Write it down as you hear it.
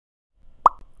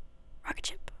Rocket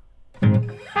ship.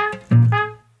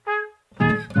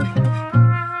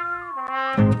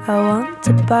 I want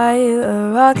to buy you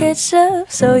a rocket ship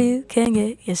so you can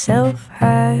get yourself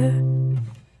higher.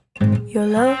 Your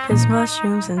love is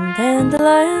mushrooms and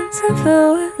dandelions and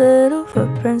filled with little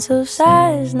footprints of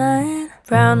size 9.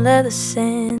 Brown leather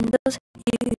sandals,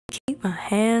 you keep my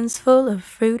hands full of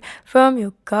fruit from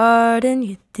your garden,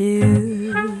 you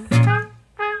do.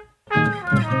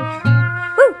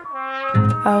 Woo!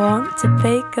 I want to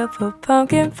bake up a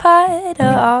pumpkin pie to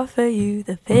offer you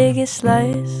the biggest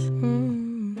slice.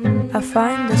 I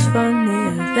find us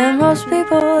funnier than most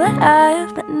people that I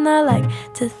have met, and I like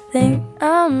to think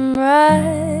I'm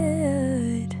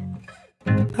right.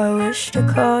 I wish to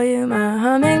call you my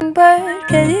hummingbird,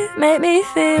 'cause you make me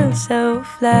feel so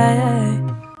fly.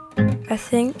 I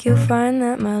think you'll find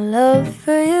that my love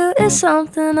for you is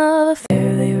something of a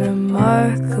fairly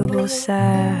remarkable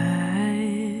size.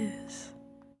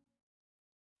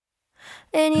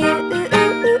 And you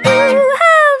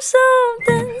have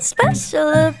something special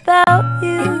about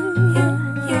you,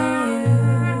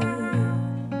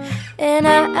 and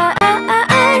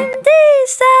I'm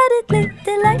decidedly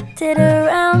delighted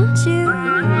around you.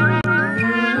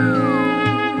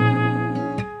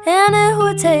 And it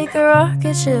would take a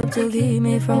rocket ship to keep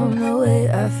me from the way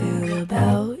I feel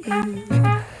about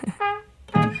you.